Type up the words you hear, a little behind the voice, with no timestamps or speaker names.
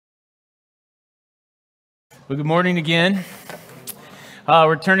Well, good morning again.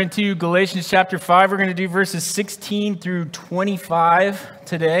 We're turning to Galatians chapter 5. We're going to do verses 16 through 25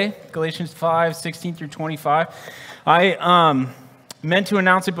 today. Galatians 5, 16 through 25. I meant to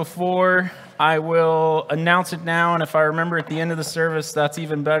announce it before. I will announce it now, and if I remember at the end of the service, that's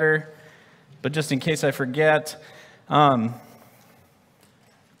even better. But just in case I forget, Chad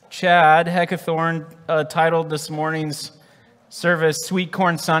Heckathorn titled this morning's service Sweet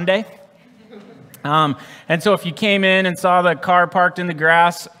Corn Sunday. And so if you came in and saw the car parked in the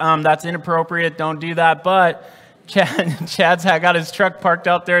grass, that's inappropriate. Don't do that. But Chad's got his truck parked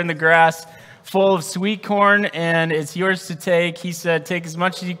out there in the grass full of sweet corn, and it's yours to take. He said, take as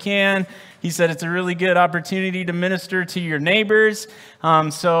much as you can. He said it's a really good opportunity to minister to your neighbors.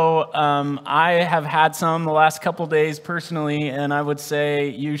 So I have had some the last couple days personally, and I would say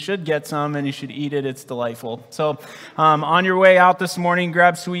you should get some and you should eat it. It's delightful. So on your way out this morning,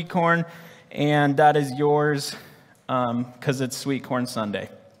 grab sweet corn. And that is yours because it's Sweet Corn Sunday.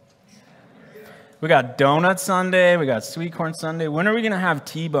 We got Donut Sunday. We got Sweet Corn Sunday. When are we going to have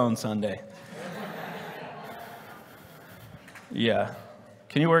T-Bone Sunday? Yeah.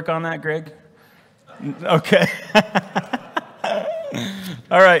 Can you work on that, Greg? Okay.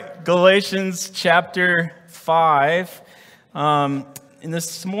 All right. Galatians chapter 5. And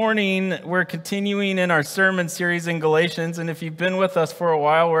this morning, we're continuing in our sermon series in Galatians, and if you've been with us for a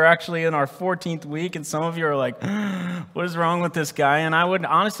while, we're actually in our 14th week, and some of you are like, what is wrong with this guy? And I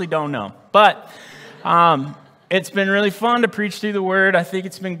honestly don't know. But it's been really fun to preach through the Word. I think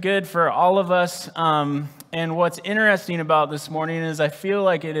it's been good for all of us. And what's interesting about this morning is I feel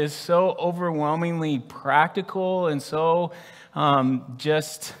like it is so overwhelmingly practical and so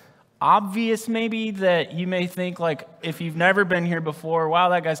just obvious maybe that you may think, like, if you've never been here before, wow,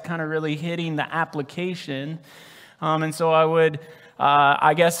 that guy's kind of really hitting the application. And so I would,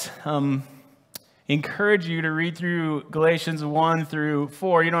 encourage you to read through Galatians 1 through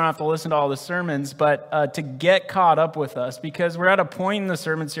 4. You don't have to listen to all the sermons, but to get caught up with us, because we're at a point in the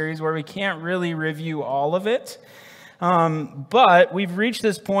sermon series where we can't really review all of it. But we've reached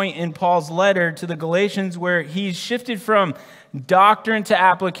this point in Paul's letter to the Galatians where he's shifted from doctrine to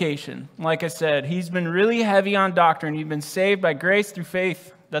application. Like I said, he's been really heavy on doctrine. You've been saved by grace through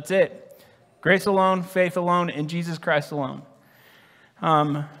faith. That's it. Grace alone, faith alone, in Jesus Christ alone.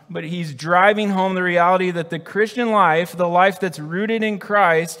 But he's driving home the reality that the Christian life, the life that's rooted in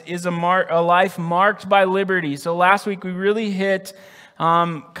Christ, is a life marked by liberty. So last week we really hit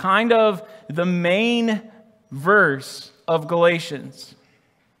kind of the main verse of Galatians.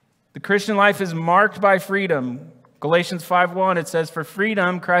 The Christian life is marked by freedom. Galatians 5:1, it says, for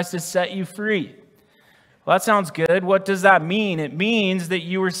freedom, Christ has set you free. Well, that sounds good. What does that mean? It means that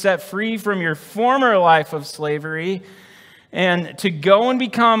you were set free from your former life of slavery, and to go and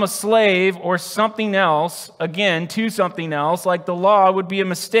become a slave or something else, again, to something else, like the law, would be a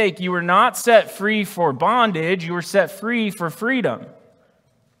mistake. You were not set free for bondage. You were set free for freedom.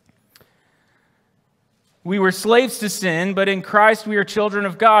 We were slaves to sin, but in Christ we are children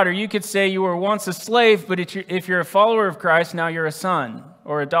of God. Or you could say you were once a slave, but if you're a follower of Christ, now you're a son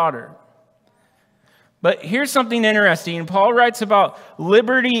or a daughter. But here's something interesting. Paul writes about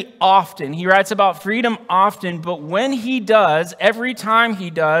liberty often. He writes about freedom often, but when he does, every time he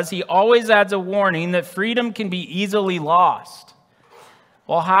does, he always adds a warning that freedom can be easily lost.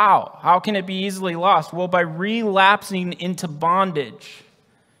 Well, how? How can it be easily lost? Well, by relapsing into bondage,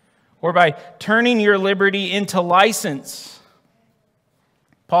 or by turning your liberty into license.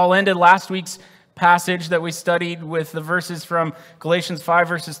 Paul ended last week's passage that we studied with the verses from Galatians 5,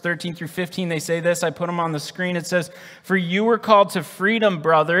 verses 13 through 15. They say this, I put them on the screen. It says, for you were called to freedom,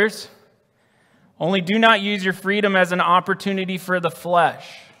 brothers. Only do not use your freedom as an opportunity for the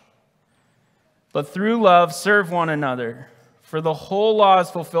flesh, but through love serve one another. For the whole law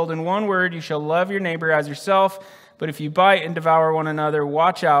is fulfilled in one word, you shall love your neighbor as yourself. But if you bite and devour one another,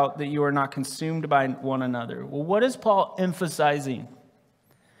 watch out that you are not consumed by one another. Well, what is Paul emphasizing?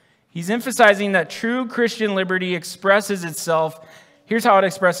 He's emphasizing that true Christian liberty expresses itself. Here's how it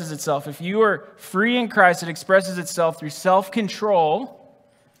expresses itself. If you are free in Christ, it expresses itself through self-control,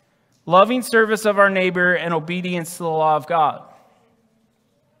 loving service of our neighbor, and obedience to the law of God.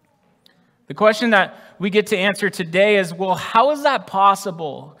 The question that we get to answer today is, well, how is that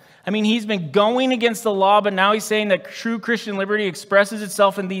possible? I mean, he's been going against the law, but now he's saying that true Christian liberty expresses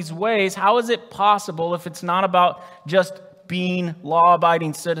itself in these ways. How is it possible if it's not about just being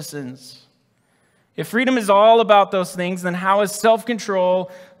law-abiding citizens? If freedom is all about those things, then how is self-control,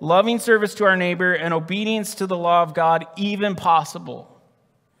 loving service to our neighbor, and obedience to the law of God even possible?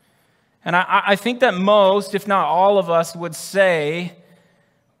 And I think that most, if not all of us, would say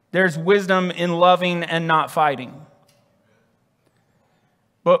There's wisdom in loving and not fighting.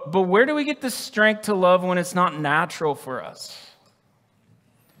 But where do we get the strength to love when it's not natural for us?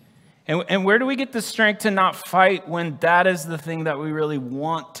 And where do we get the strength to not fight when that is the thing that we really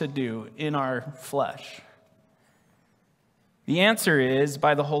want to do in our flesh? The answer is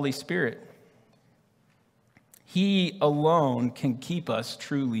by the Holy Spirit. He alone can keep us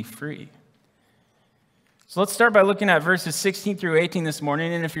truly free. So let's start by looking at verses 16 through 18 this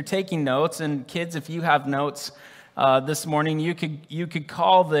morning. And if you're taking notes, and kids, if you have notes this morning, you could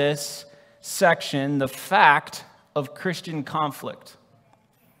call this section the fact of Christian conflict.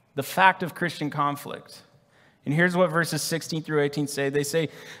 The fact of Christian conflict. And here's what verses 16 through 18 say. They say,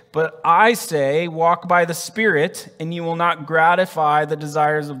 "But I say, walk by the Spirit, and you will not gratify the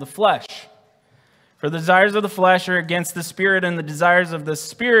desires of the flesh. For the desires of the flesh are against the Spirit, and the desires of the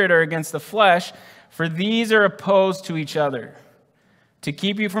Spirit are against the flesh. For these are opposed to each other, to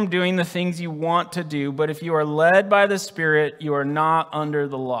keep you from doing the things you want to do. But if you are led by the Spirit, you are not under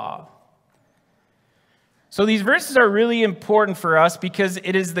the law." So these verses are really important for us because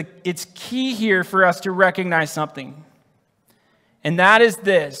it's key here for us to recognize something. And that is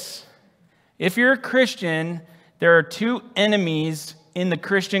this. If you're a Christian, there are two enemies in the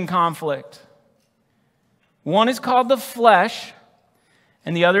Christian conflict. One is called the flesh,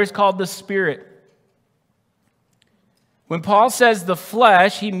 and the other is called the Spirit. When Paul says the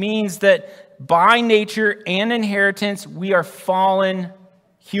flesh, he means that by nature and inheritance, we are fallen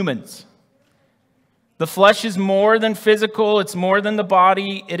humans. The flesh is more than physical. It's more than the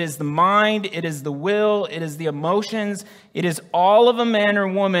body. It is the mind. It is the will. It is the emotions. It is all of a man or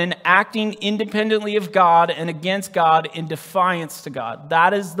woman acting independently of God and against God in defiance to God.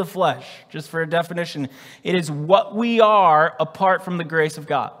 That is the flesh, just for a definition. It is what we are apart from the grace of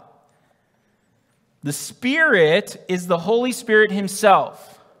God. The Spirit is the Holy Spirit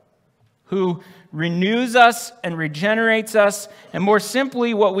himself, who renews us and regenerates us. And more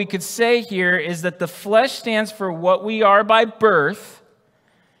simply, what we could say here is that the flesh stands for what we are by birth,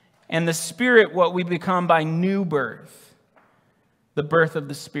 and the Spirit what we become by new birth, the birth of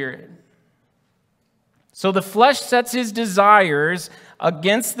the Spirit. So the flesh sets his desires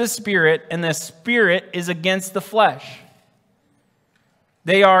against the Spirit, and the Spirit is against the flesh.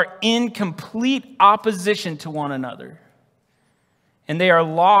 They are in complete opposition to one another. And they are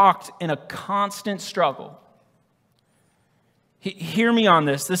locked in a constant struggle. Hear me on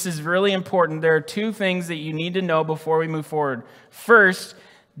this. This is really important. There are two things that you need to know before we move forward. First,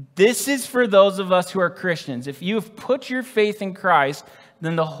 this is for those of us who are Christians. If you have put your faith in Christ,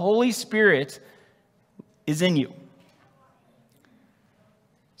 then the Holy Spirit is in you.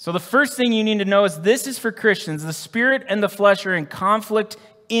 So the first thing you need to know is this is for Christians. The Spirit and the flesh are in conflict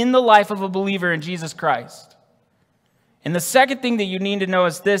in the life of a believer in Jesus Christ. And the second thing that you need to know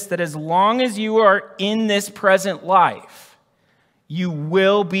is this, that as long as you are in this present life, you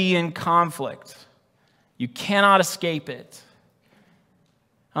will be in conflict. You cannot escape it.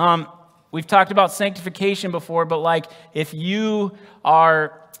 We've talked about sanctification before, but like if you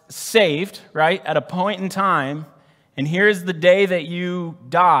are saved, right, at a point in time, and here's the day that you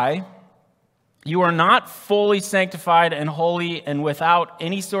die, you are not fully sanctified and holy and without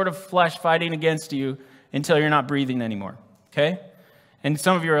any sort of flesh fighting against you until you're not breathing anymore, okay? And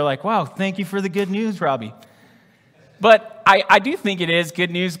some of you are like, wow, thank you for the good news, Robbie. But I do think it is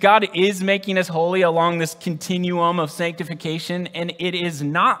good news. God is making us holy along this continuum of sanctification, and it is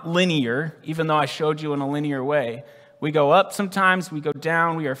not linear, even though I showed you in a linear way. We go up sometimes, we go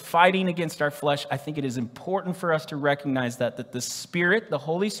down, we are fighting against our flesh. I think it is important for us to recognize that the Spirit, the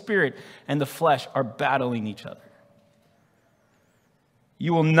Holy Spirit, and the flesh are battling each other.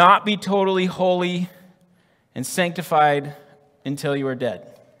 You will not be totally holy and sanctified until you are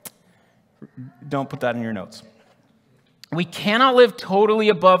dead. Don't put that in your notes. We cannot live totally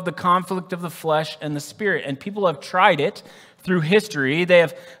above the conflict of the flesh and the Spirit. And people have tried it through history. They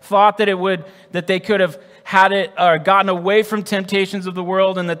have thought that they could have had it or gotten away from temptations of the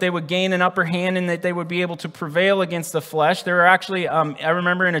world, and that they would gain an upper hand, and that they would be able to prevail against the flesh. There are actually, I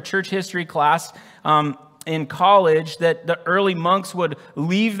remember in a church history class, in college, that the early monks would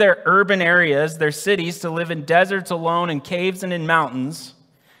leave their urban areas, their cities, to live in deserts alone, in caves and in mountains.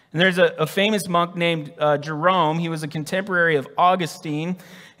 And there's a famous monk named Jerome. He was a contemporary of Augustine,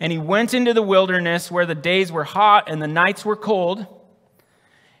 and he went into the wilderness where the days were hot and the nights were cold,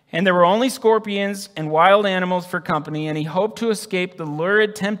 and there were only scorpions and wild animals for company, and he hoped to escape the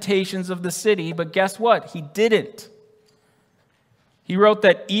lurid temptations of the city, but guess what? He didn't. He wrote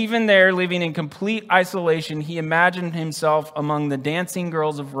that even there, living in complete isolation, he imagined himself among the dancing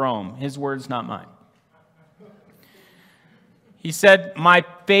girls of Rome. His words, not mine. He said, my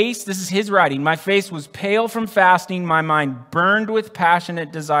face, this is his writing, my face was pale from fasting, my mind burned with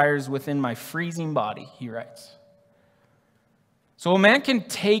passionate desires within my freezing body, he writes. So a man can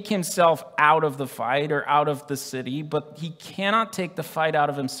take himself out of the fight or out of the city, but he cannot take the fight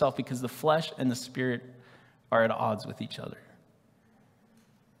out of himself because the flesh and the spirit are at odds with each other.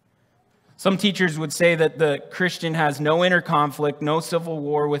 Some teachers would say that the Christian has no inner conflict, no civil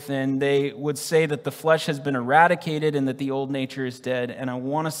war within. They would say that the flesh has been eradicated and that the old nature is dead. And I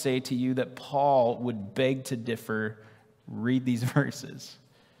want to say to you that Paul would beg to differ. Read these verses.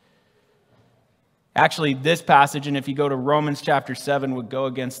 Actually, this passage, and if you go to Romans chapter 7, would go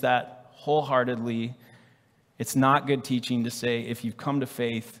against that wholeheartedly. It's not good teaching to say if you've come to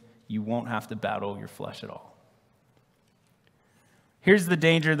faith, you won't have to battle your flesh at all. Here's the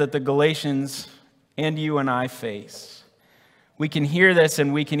danger that the Galatians and you and I face. We can hear this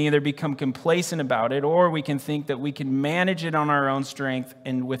and we can either become complacent about it, or we can think that we can manage it on our own strength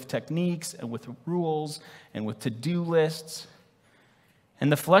and with techniques and with rules and with to-do lists.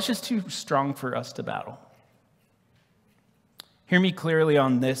 And the flesh is too strong for us to battle. Hear me clearly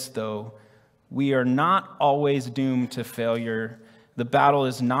on this, though. We are not always doomed to failure. The battle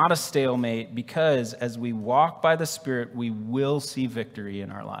is not a stalemate because as we walk by the Spirit, we will see victory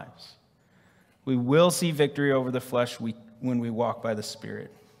in our lives. We will see victory over the flesh when we walk by the Spirit.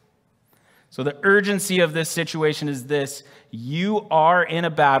 So the urgency of this situation is this: you are in a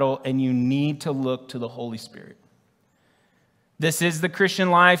battle and you need to look to the Holy Spirit. This is the Christian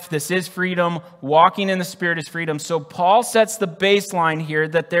life. This is freedom. Walking in the Spirit is freedom. So Paul sets the baseline here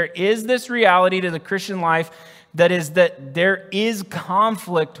that there is this reality to the Christian life, that is that there is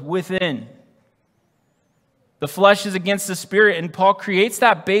conflict within. The flesh is against the Spirit, and Paul creates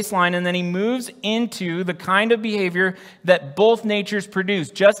that baseline, and then he moves into the kind of behavior that both natures produce.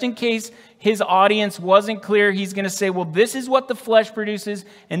 Just in case his audience wasn't clear, he's going to say, well, this is what the flesh produces,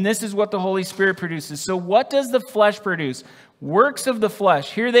 and this is what the Holy Spirit produces. So what does the flesh produce? Works of the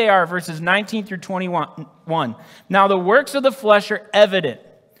flesh. Here they are, verses 19 through 21. Now the works of the flesh are evident: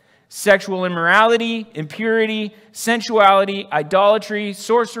 sexual immorality, impurity, sensuality, idolatry,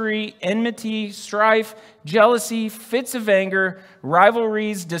 sorcery, enmity, strife, jealousy, fits of anger,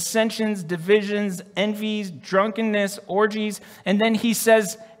 rivalries, dissensions, divisions, envies, drunkenness, orgies. And then he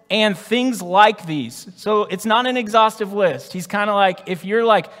says, and things like these. So it's not an exhaustive list. He's kind of like, if you're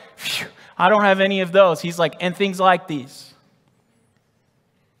like, I don't have any of those, he's like, and things like these.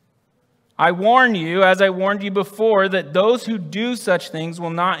 I warn you, as I warned you before, that those who do such things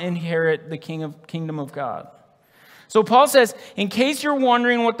will not inherit the kingdom of God. So Paul says, in case you're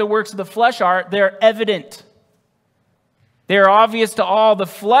wondering what the works of the flesh are, they're evident. They're obvious to all. The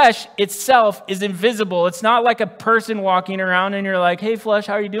flesh itself is invisible. It's not like a person walking around and you're like, hey, flesh,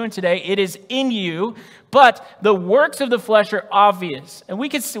 how are you doing today? It is in you, but the works of the flesh are obvious. And we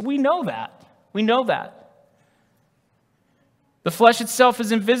know that. We know that. The flesh itself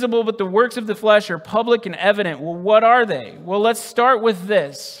is invisible, but the works of the flesh are public and evident. Well, what are they? Well, let's start with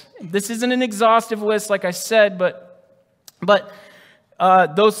this. This isn't an exhaustive list, like I said, but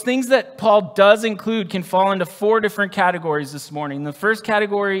those things that Paul does include can fall into 4 different categories this morning. The first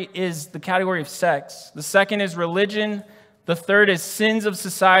category is the category of sex. The second is religion. The third is sins of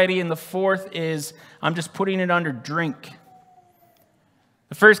society. And the fourth is, I'm just putting it under drink.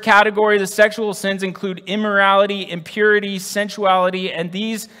 The first category, the sexual sins, include immorality, impurity, sensuality, and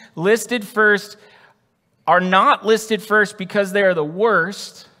these listed first are not listed first because they are the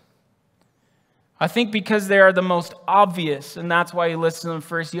worst. I think because they are the most obvious, and that's why he lists them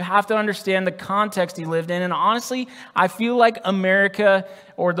first. You have to understand the context he lived in, and honestly, I feel like America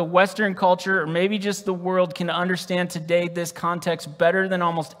or the Western culture, or maybe just the world, can understand today this context better than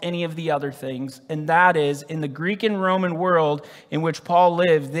almost any of the other things, and that is, in the Greek and Roman world in which Paul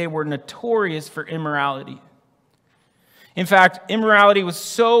lived, they were notorious for immorality. In fact, immorality was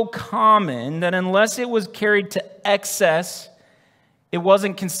so common that unless it was carried to excess, it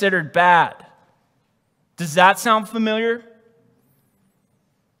wasn't considered bad. Does that sound familiar?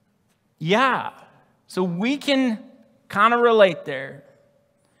 Yeah. So we can kind of relate there.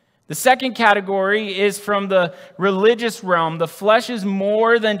 The second category is from the religious realm. The flesh is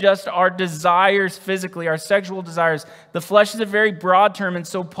more than just our desires physically, our sexual desires. The flesh is a very broad term, and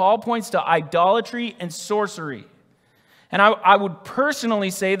so Paul points to idolatry and sorcery. And I would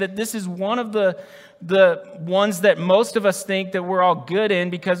personally say that this is one of the ones that most of us think that we're all good in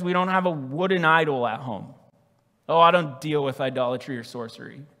because we don't have a wooden idol at home. Oh, I don't deal with idolatry or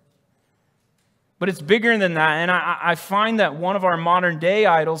sorcery. But it's bigger than that, and I find that one of our modern day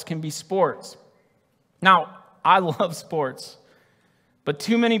idols can be sports. Now, I love sports. But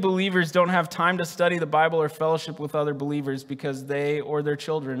too many believers don't have time to study the Bible or fellowship with other believers because they or their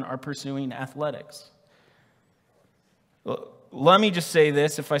children are pursuing athletics. Let me just say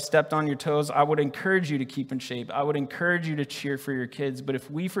this. If I stepped on your toes, I would encourage you to keep in shape. I would encourage you to cheer for your kids. But if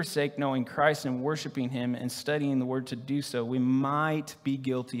we forsake knowing Christ and worshiping him and studying the word to do so, we might be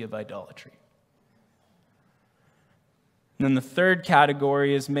guilty of idolatry. And then the third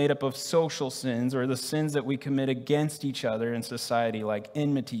category is made up of social sins, or the sins that we commit against each other in society, like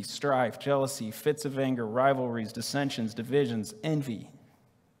enmity, strife, jealousy, fits of anger, rivalries, dissensions, divisions, envy.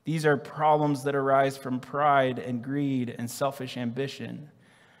 These are problems that arise from pride and greed and selfish ambition.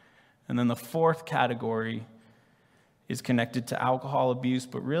 And then the fourth category is connected to alcohol abuse,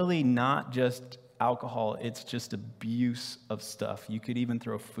 but really not just alcohol, it's just abuse of stuff. You could even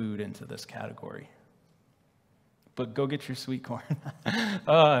throw food into this category. But go get your sweet corn.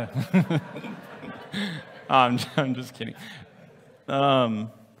 I'm just kidding.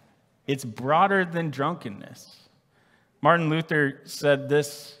 It's broader than drunkenness. Martin Luther said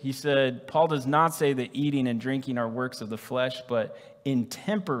this. He said, Paul does not say that eating and drinking are works of the flesh, but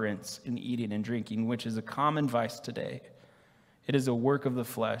intemperance in eating and drinking, which is a common vice today. It is a work of the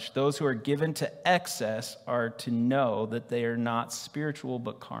flesh. Those who are given to excess are to know that they are not spiritual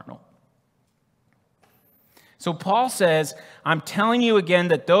but carnal. So Paul says, I'm telling you again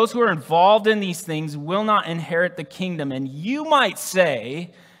that those who are involved in these things will not inherit the kingdom. And you might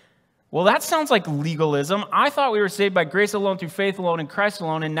say, well, that sounds like legalism. I thought we were saved by grace alone, through faith alone, in Christ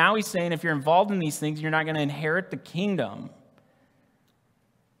alone. And now he's saying if you're involved in these things, you're not going to inherit the kingdom.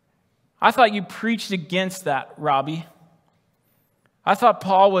 I thought you preached against that, Robbie. I thought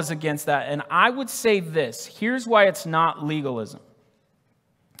Paul was against that. And I would say this. Here's why it's not legalism.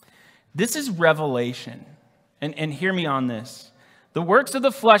 This is revelation. And hear me on this. The works of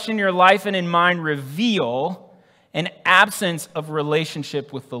the flesh in your life and in mine reveal an absence of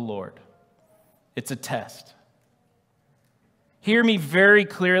relationship with the Lord. It's a test. Hear me very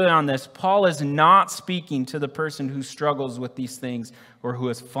clearly on this. Paul is not speaking to the person who struggles with these things or who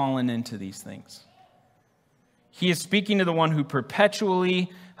has fallen into these things. He is speaking to the one who perpetually,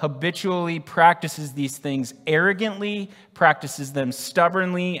 habitually practices these things arrogantly, practices them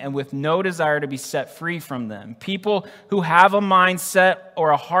stubbornly, and with no desire to be set free from them. People who have a mindset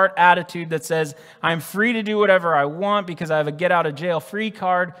or a heart attitude that says, I'm free to do whatever I want because I have a get out of jail free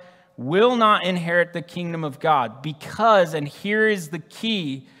card, will not inherit the kingdom of God. Because, and here is the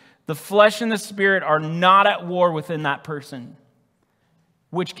key, the flesh and the spirit are not at war within that person,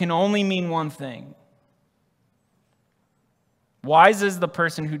 which can only mean one thing. Wise is the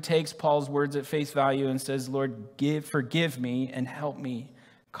person who takes Paul's words at face value and says, Lord, forgive me and help me.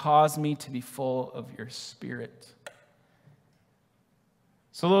 Cause me to be full of your spirit.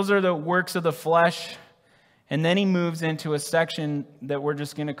 So those are the works of the flesh. And then he moves into a section that we're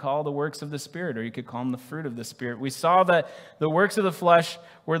just going to call the works of the Spirit, or you could call them the fruit of the Spirit. We saw that the works of the flesh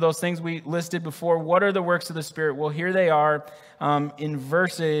were those things we listed before. What are the works of the Spirit? Well, here they are in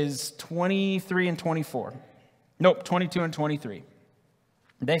verses 23 and 24. Nope, 22 and 23.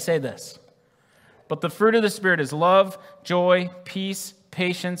 They say this, but the fruit of the Spirit is love, joy, peace,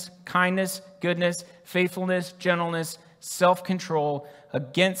 patience, kindness, goodness, faithfulness, gentleness, self-control.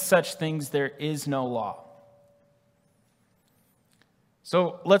 Against such things there is no law.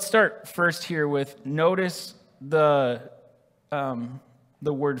 So let's start first here with notice the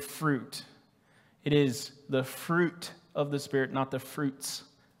word fruit. It is the fruit of the Spirit, not the fruits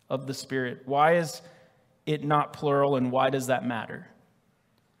of the Spirit. Why is it not plural, and why does that matter?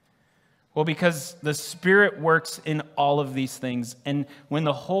 Well, because the Spirit works in all of these things. And when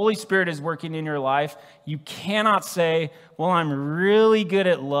the Holy Spirit is working in your life, you cannot say, well, I'm really good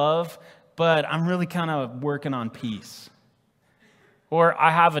at love, but I'm really kind of working on peace. Or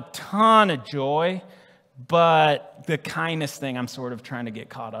I have a ton of joy, but the kindness thing I'm sort of trying to get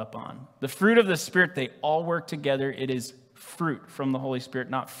caught up on. The fruit of the Spirit, they all work together. It is fruit from the Holy Spirit,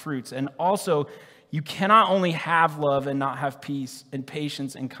 not fruits. And also, you cannot only have love and not have peace and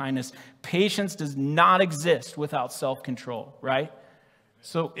patience and kindness. Patience does not exist without self-control, right?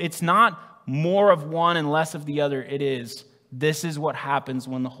 So it's not more of one and less of the other. It is, this is what happens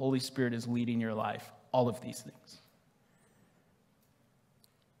when the Holy Spirit is leading your life. All of these things.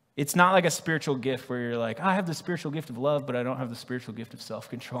 It's not like a spiritual gift where you're like, I have the spiritual gift of love, but I don't have the spiritual gift of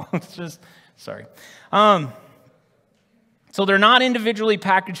self-control. It's just, sorry. So they're not individually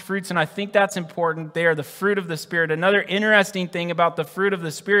packaged fruits, and I think that's important. They are the fruit of the Spirit. Another interesting thing about the fruit of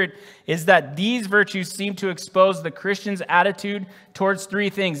the Spirit is that these virtues seem to expose the Christian's attitude towards three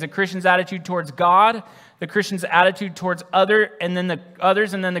things: the Christian's attitude towards God, the Christian's attitude towards others, and then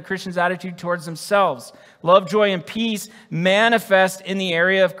the Christian's attitude towards themselves. Love, joy, and peace manifest in the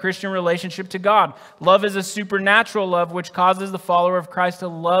area of Christian relationship to God. Love is a supernatural love which causes the follower of Christ to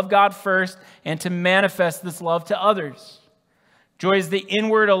love God first and to manifest this love to others. Joy is the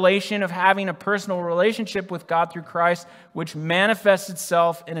inward elation of having a personal relationship with God through Christ, which manifests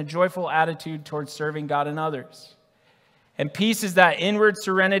itself in a joyful attitude towards serving God and others. And peace is that inward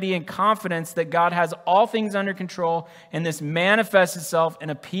serenity and confidence that God has all things under control, and this manifests itself in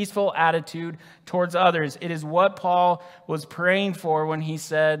a peaceful attitude towards others. It is what Paul was praying for when he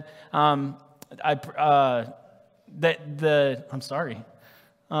said that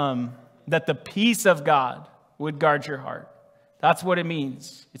the peace of God would guard your heart. That's what it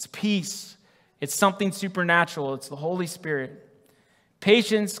means. It's peace. It's something supernatural. It's the Holy Spirit.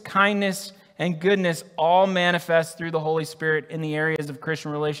 Patience, kindness, and goodness all manifest through the Holy Spirit in the areas of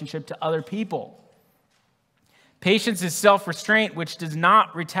Christian relationship to other people. Patience is self-restraint, which does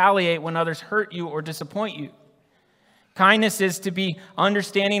not retaliate when others hurt you or disappoint you. Kindness is to be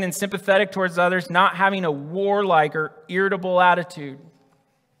understanding and sympathetic towards others, not having a warlike or irritable attitude.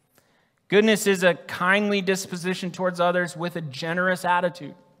 Goodness is a kindly disposition towards others with a generous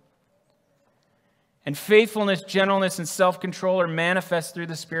attitude. And faithfulness, gentleness, and self-control are manifest through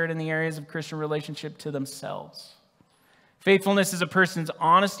the Spirit in the areas of Christian relationship to themselves. Faithfulness is a person's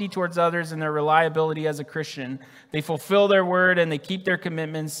honesty towards others and their reliability as a Christian. They fulfill their word and they keep their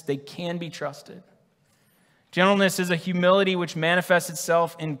commitments. They can be trusted. Gentleness is a humility which manifests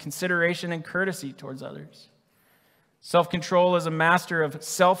itself in consideration and courtesy towards others. Self-control is a master of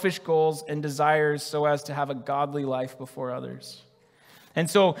selfish goals and desires so as to have a godly life before others. And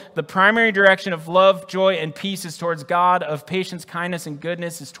so the primary direction of love, joy, and peace is towards God, of patience, kindness, and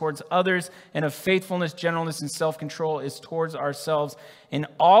goodness is towards others, and of faithfulness, gentleness, and self-control is towards ourselves. And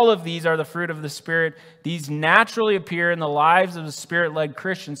all of these are the fruit of the Spirit. These naturally appear in the lives of the Spirit-led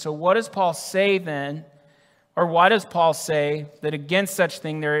Christian. So what does Paul say then, or why does Paul say that against such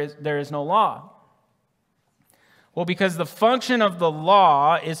thing there is no law? Well, because the function of the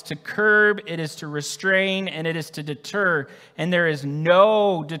law is to curb, it is to restrain, and it is to deter, and there is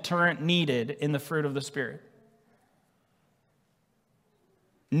no deterrent needed in the fruit of the Spirit.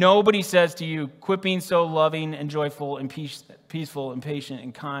 Nobody says to you, quit being so loving and joyful and peaceful and patient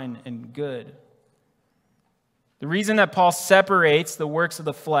and kind and good. The reason that Paul separates the works of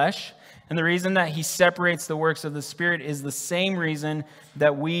the flesh and the reason that he separates the works of the Spirit is the same reason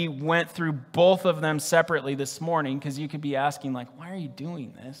that we went through both of them separately this morning, because you could be asking, like, why are you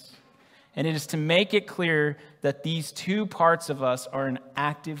doing this? And it is to make it clear that these two parts of us are in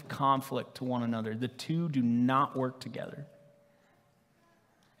active conflict to one another. The two do not work together.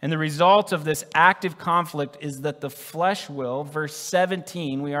 And the result of this active conflict is that the flesh will, verse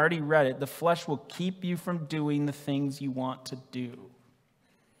 17, we already read it, the flesh will keep you from doing the things you want to do.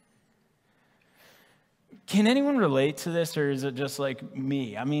 Can anyone relate to this, or is it just like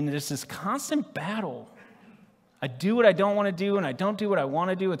me? I mean, there's this constant battle. I do what I don't want to do, and I don't do what I want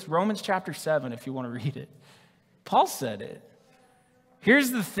to do. It's Romans chapter 7, if you want to read it. Paul said it.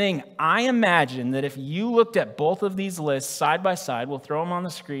 Here's the thing. I imagine that if you looked at both of these lists side by side, we'll throw them on the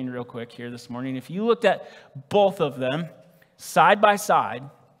screen real quick here this morning. If you looked at both of them side by side,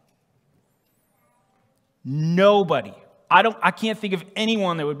 nobody, I can't think of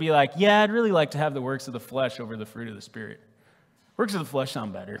anyone that would be like, yeah, I'd really like to have the works of the flesh over the fruit of the Spirit. Works of the flesh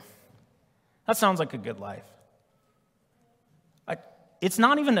sound better. That sounds like a good life. It's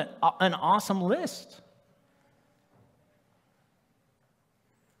not even an awesome list.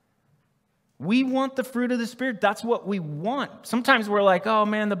 We want the fruit of the Spirit. That's what we want. Sometimes we're like, oh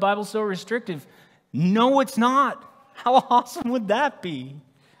man, the Bible's so restrictive. No, it's not. How awesome would that be?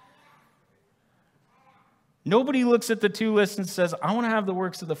 Nobody looks at the two lists and says, I want to have the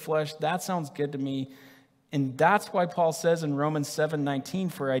works of the flesh. That sounds good to me. And that's why Paul says in Romans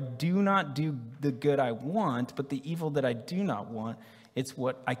 7:19, for I do not do the good I want, but the evil that I do not want, it's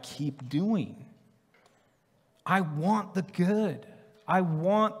what I keep doing. I want the good. I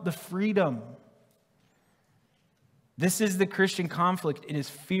want the freedom. This is the Christian conflict. It is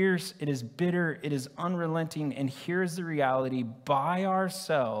fierce, it is bitter, it is unrelenting, and here's the reality. By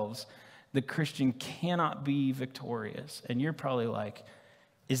ourselves, the Christian cannot be victorious. And you're probably like,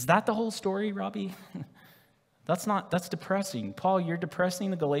 is that the whole story, Robbie? That's depressing. Paul, you're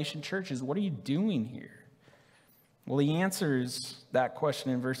depressing the Galatian churches. What are you doing here? Well, he answers that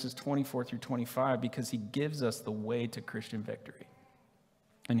question in verses 24 through 25 because he gives us the way to Christian victory.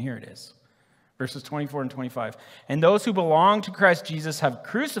 And here it is. Verses 24 and 25. And those who belong to Christ Jesus have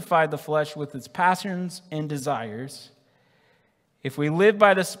crucified the flesh with its passions and desires. If we live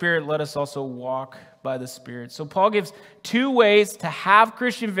by the Spirit, let us also walk by the Spirit. So Paul gives two ways to have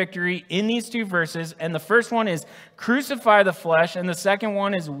Christian victory in these two verses. And the first one is crucify the flesh. And the second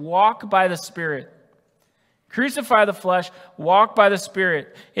one is walk by the Spirit. Crucify the flesh, walk by the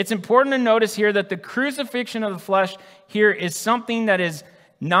Spirit. It's important to notice here that the crucifixion of the flesh here is something that is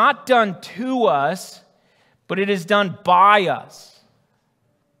not done to us, but it is done by us.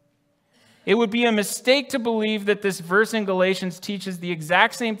 It would be a mistake to believe that this verse in Galatians teaches the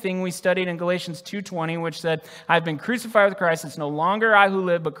exact same thing we studied in Galatians 2:20, which said, I've been crucified with Christ. It's no longer I who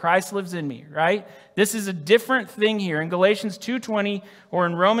live, but Christ lives in me, right? This is a different thing here. In Galatians 2:20 or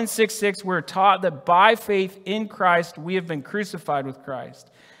in Romans 6:6, we're taught that by faith in Christ, we have been crucified with Christ.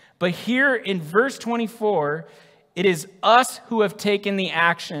 But here in verse 24, it is us who have taken the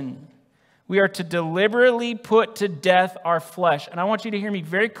action. We are to deliberately put to death our flesh. And I want you to hear me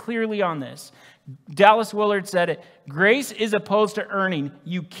very clearly on this. Dallas Willard said it. Grace is opposed to earning.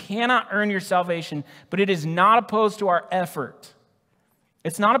 You cannot earn your salvation, but it is not opposed to our effort.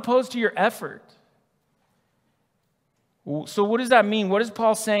 It's not opposed to your effort. So what does that mean? What is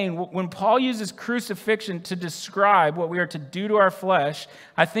Paul saying? When Paul uses crucifixion to describe what we are to do to our flesh,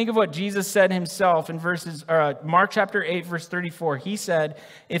 I think of what Jesus said himself in Mark chapter 8, verse 34. He said,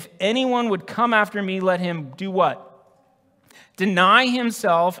 if anyone would come after me, let him do what? Deny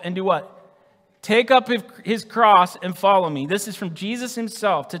himself and do what? Take up his cross and follow me. This is from Jesus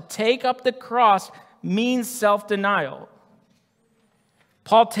himself. To take up the cross means self-denial.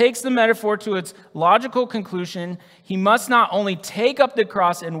 Paul takes the metaphor to its logical conclusion. He must not only take up the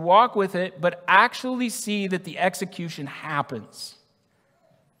cross and walk with it, but actually see that the execution happens.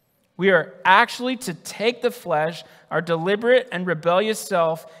 We are actually to take the flesh, our deliberate and rebellious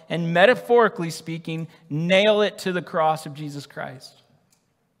self, and metaphorically speaking, nail it to the cross of Jesus Christ.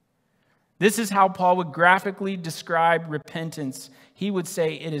 This is how Paul would graphically describe repentance. He would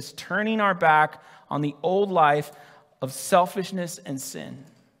say it is turning our back on the old life of selfishness and sin.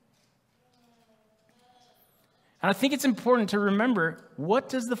 And I think it's important to remember, what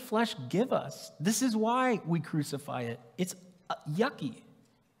does the flesh give us? This is why we crucify it. It's yucky.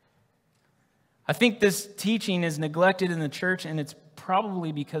 I think this teaching is neglected in the church, and it's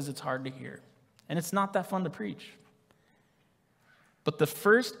probably because it's hard to hear. And it's not that fun to preach. But the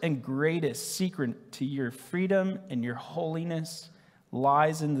first and greatest secret to your freedom and your holiness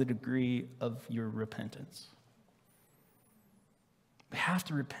lies in the degree of your repentance. We have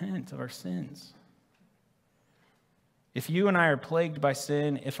to repent of our sins. If you and I are plagued by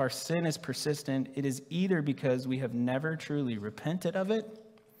sin, if our sin is persistent, it is either because we have never truly repented of it,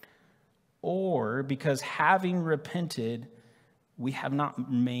 or because having repented, we have not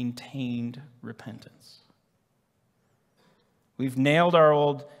maintained repentance. We've nailed our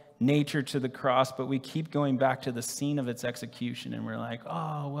old nature to the cross, but we keep going back to the scene of its execution, and we're like,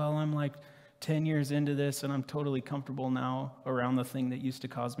 oh, well, I'm like 10 years into this, and I'm totally comfortable now around the thing that used to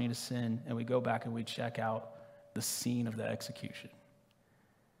cause me to sin. And we go back and we check out the scene of the execution.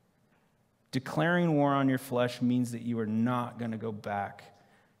 Declaring war on your flesh means that you are not going to go back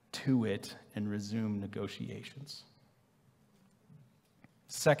to it and resume negotiations.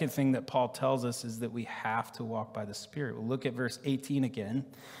 Second thing that Paul tells us is that we have to walk by the Spirit. We'll look at verse 18 again.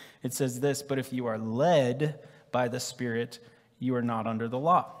 It says this, but if you are led by the Spirit, you are not under the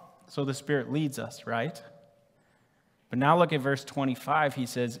law. So the Spirit leads us, right? But now look at verse 25. He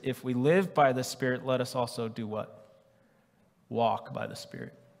says, if we live by the Spirit, let us also do what? Walk by the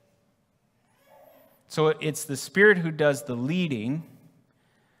Spirit. So it's the Spirit who does the leading,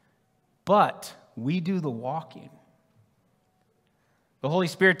 but we do the walking. The Holy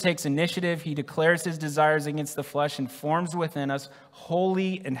Spirit takes initiative. He declares his desires against the flesh and forms within us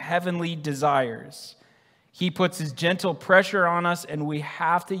holy and heavenly desires. He puts his gentle pressure on us, and we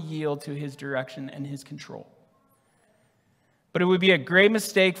have to yield to his direction and his control. But it would be a great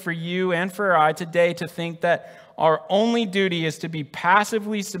mistake for you and for I today to think that our only duty is to be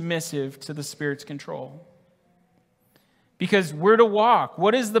passively submissive to the Spirit's control. Because we're to walk.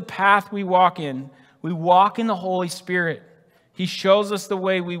 What is the path we walk in? We walk in the Holy Spirit. He shows us the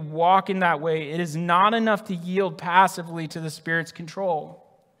way. We walk in that way. It is not enough to yield passively to the Spirit's control.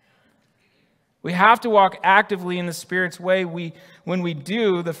 We have to walk actively in the Spirit's way. When we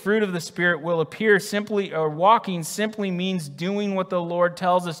do, the fruit of the Spirit will appear. Walking simply means doing what the Lord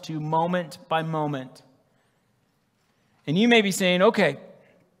tells us to moment by moment. And you may be saying, okay,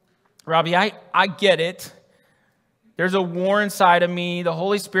 Robbie, I get it. There's a war inside of me, the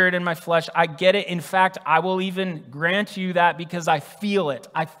Holy Spirit in my flesh. I get it. In fact, I will even grant you that because I feel it.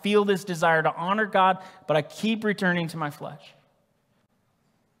 I feel this desire to honor God, but I keep returning to my flesh.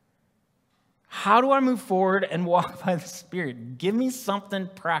 How do I move forward and walk by the Spirit? Give me something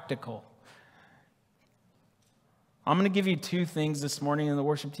practical. I'm going to give you 2 things this morning, and the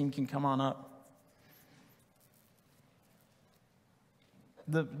worship team can come on up.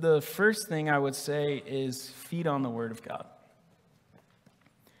 The first thing I would say is feed on the Word of God.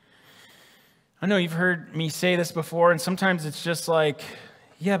 I know you've heard me say this before, and sometimes it's just like,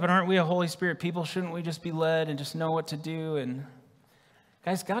 yeah, but aren't we a Holy Spirit people? Shouldn't we just be led and just know what to do? And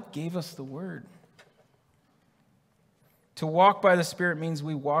guys, God gave us the Word. To walk by the Spirit means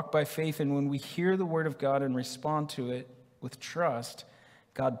we walk by faith, and when we hear the Word of God and respond to it with trust,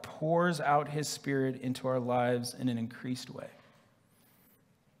 God pours out His Spirit into our lives in an increased way.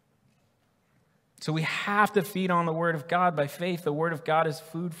 So we have to feed on the Word of God by faith. The Word of God is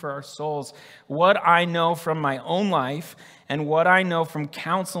food for our souls. What I know from my own life and what I know from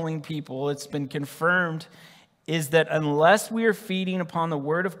counseling people, it's been confirmed, is that unless we are feeding upon the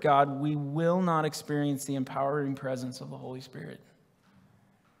Word of God, we will not experience the empowering presence of the Holy Spirit.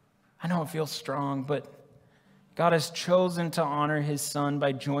 I know it feels strong, but God has chosen to honor His Son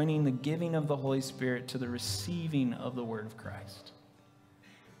by joining the giving of the Holy Spirit to the receiving of the Word of Christ.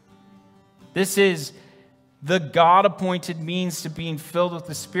 This is the God-appointed means to being filled with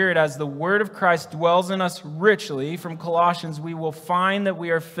the Spirit. As the Word of Christ dwells in us richly, from Colossians, we will find that we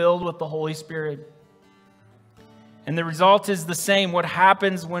are filled with the Holy Spirit. And the result is the same. What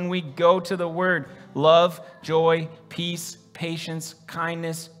happens when we go to the Word? Love, joy, peace, patience,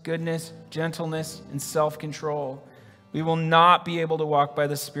 kindness, goodness, gentleness, and self-control. We will not be able to walk by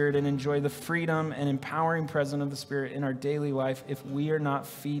the Spirit and enjoy the freedom and empowering presence of the Spirit in our daily life if we are not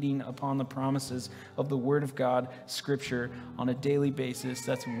feeding upon the promises of the Word of God, Scripture, on a daily basis.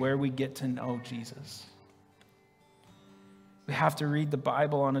 That's where we get to know Jesus. We have to read the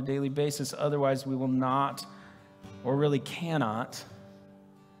Bible on a daily basis. Otherwise, we will not, or really cannot,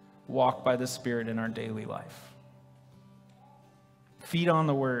 walk by the Spirit in our daily life. Feed on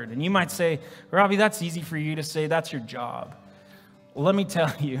the Word. And you might say, Robbie, that's easy for you to say. That's your job. Well, let me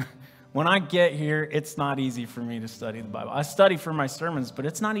tell you, when I get here, it's not easy for me to study the Bible. I study for my sermons, but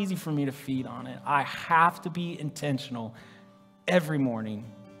it's not easy for me to feed on it. I have to be intentional every morning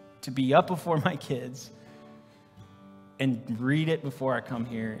to be up before my kids and read it before I come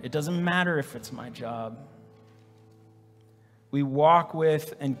here. It doesn't matter if it's my job. We walk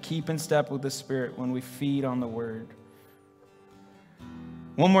with and keep in step with the Spirit when we feed on the Word.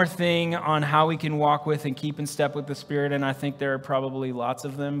 One more thing on how we can walk with and keep in step with the Spirit, and I think there are probably lots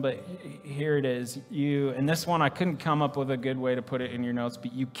of them, but here it is. And this one, I couldn't come up with a good way to put it in your notes,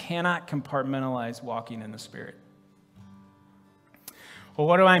 but you cannot compartmentalize walking in the Spirit. Well,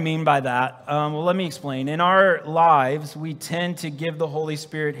 what do I mean by that? Well, let me explain. In our lives, we tend to give the Holy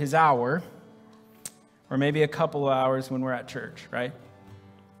Spirit His hour, or maybe a couple of hours when we're at church, right?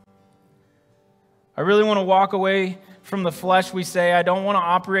 I really want to walk away from the flesh, we say. I don't want to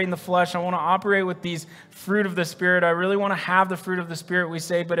operate in the flesh. I want to operate with these fruit of the Spirit. I really want to have the fruit of the Spirit, we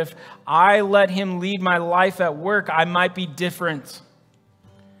say. But if I let Him lead my life at work, I might be different.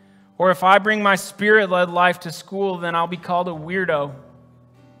 Or if I bring my Spirit-led life to school, then I'll be called a weirdo.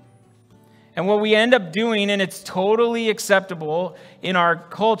 And what we end up doing, and it's totally acceptable in our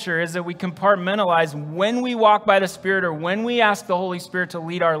culture, is that we compartmentalize when we walk by the Spirit or when we ask the Holy Spirit to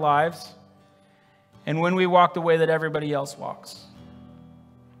lead our lives, and when we walk the way that everybody else walks.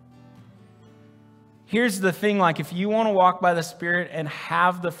 Here's the thing, like if you want to walk by the Spirit and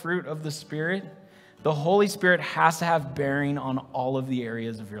have the fruit of the Spirit, the Holy Spirit has to have bearing on all of the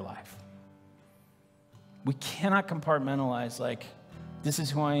areas of your life. We cannot compartmentalize like, this is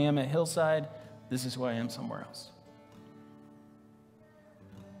who I am at Hillside, this is who I am somewhere else.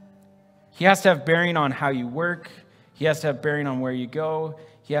 He has to have bearing on how you work. He has to have bearing on where you go.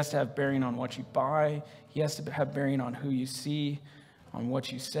 He has to have bearing on what you buy. He has to have bearing on who you see, on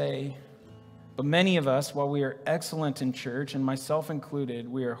what you say. But many of us, while we are excellent in church, and myself included,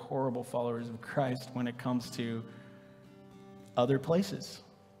 we are horrible followers of Christ when it comes to other places.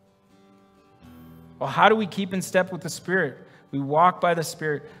 Well, how do we keep in step with the Spirit? We walk by the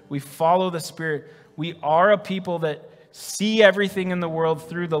Spirit. We follow the Spirit. We are a people that see everything in the world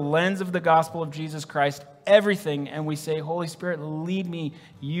through the lens of the gospel of Jesus Christ, everything, and we say, Holy Spirit, lead me,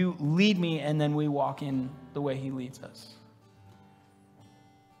 you lead me, and then we walk in the way He leads us.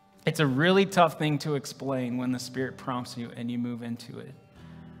 It's a really tough thing to explain when the Spirit prompts you and you move into it.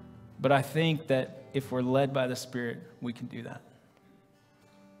 But I think that if we're led by the Spirit, we can do that.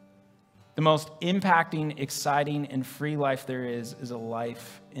 The most impacting, exciting, and free life there is a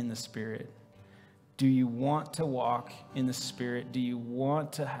life in the Spirit. Do you want to walk in the Spirit? Do you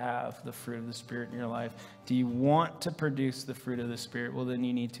want to have the fruit of the Spirit in your life? Do you want to produce the fruit of the Spirit? Well, then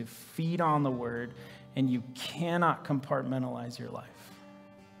you need to feed on the Word, and you cannot compartmentalize your life.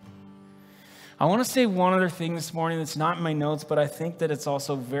 I want to say one other thing this morning that's not in my notes, but I think that it's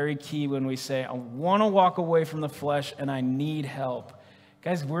also very key when we say, I want to walk away from the flesh and I need help.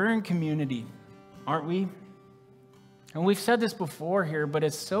 Guys, we're in community, aren't we? And we've said this before here, but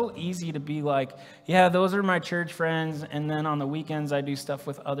it's so easy to be like, yeah, those are my church friends, and then on the weekends I do stuff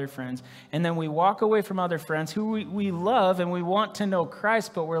with other friends. And then we walk away from other friends who we love and we want to know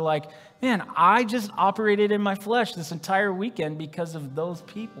Christ, but we're like, man, I just operated in my flesh this entire weekend because of those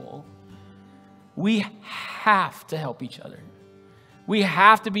people. We have to help each other. We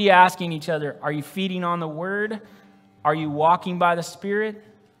have to be asking each other, are you feeding on the Word? Are you walking by the Spirit?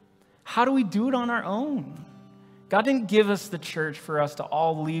 How do we do it on our own? God didn't give us the church for us to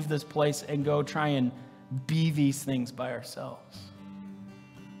all leave this place and go try and be these things by ourselves.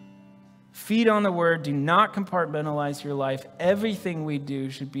 Feed on the Word. Do not compartmentalize your life. Everything we do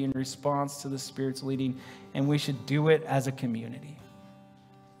should be in response to the Spirit's leading, and we should do it as a community.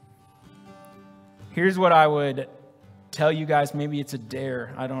 Here's what I would tell you guys. Maybe it's a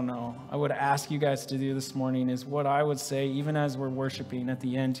dare. I don't know. I would ask you guys to do this morning is what I would say, even as we're worshiping at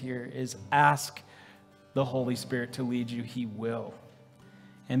the end here, is ask the Holy Spirit to lead you. He will.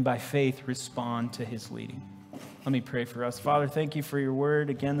 And by faith, respond to his leading. Let me pray for us. Father, thank you for your word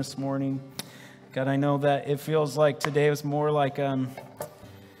again this morning. God, I know that it feels like today was more like,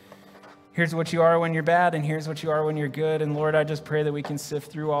 here's what you are when you're bad, and here's what you are when you're good. And Lord, I just pray that we can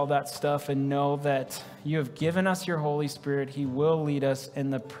sift through all that stuff and know that you have given us your Holy Spirit. He will lead us,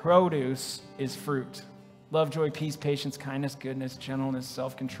 and the produce is fruit. Love, joy, peace, patience, kindness, goodness, gentleness,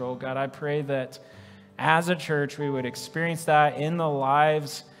 self-control. God, I pray that as a church, we would experience that in the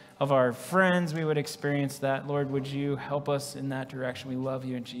lives of our friends. We would experience that. Lord, would you help us in that direction? We love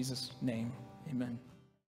you in Jesus' name. Amen.